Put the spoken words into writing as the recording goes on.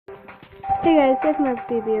Hey guys, it's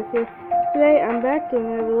MasterCPS here. Today I'm back doing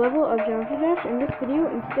another level of Geometry Dash. In this video,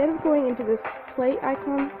 instead of going into this plate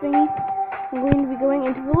icon thingy, I'm going to be going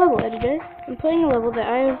into the level editor and playing a level that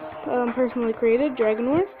I have personally created, Dragon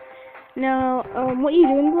Wars. Now, what you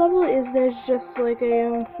do in the level is there's just like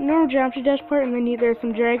a normal Geometry Dash part, and then there's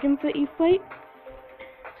some dragons that you fight.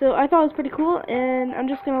 So I thought it was pretty cool, and I'm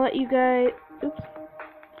just gonna let you guys.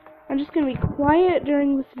 I'm just gonna be quiet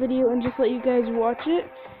during this video and just let you guys watch it.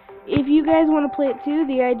 If you guys want to play it too,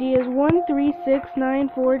 the ID is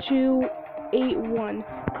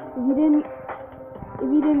 1369428. If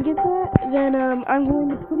you didn't get that, then I'm going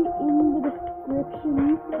to put it in the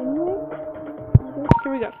description anyway. Okay,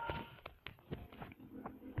 here we go.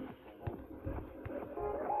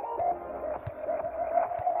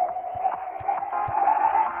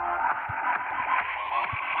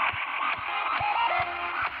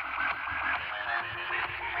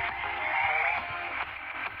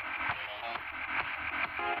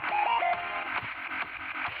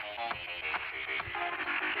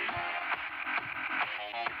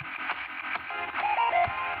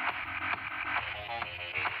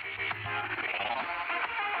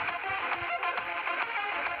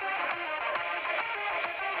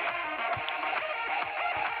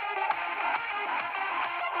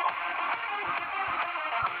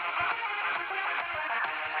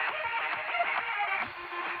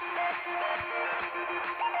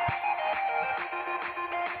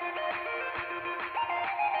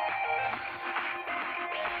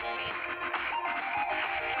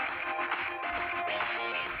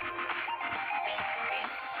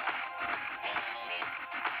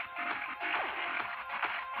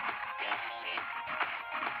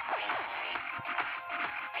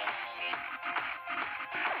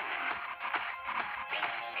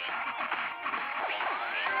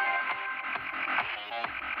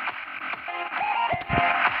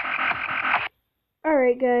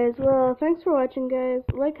 Alright guys, well, thanks for watching guys.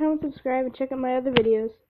 Like, comment, subscribe, and check out my other videos.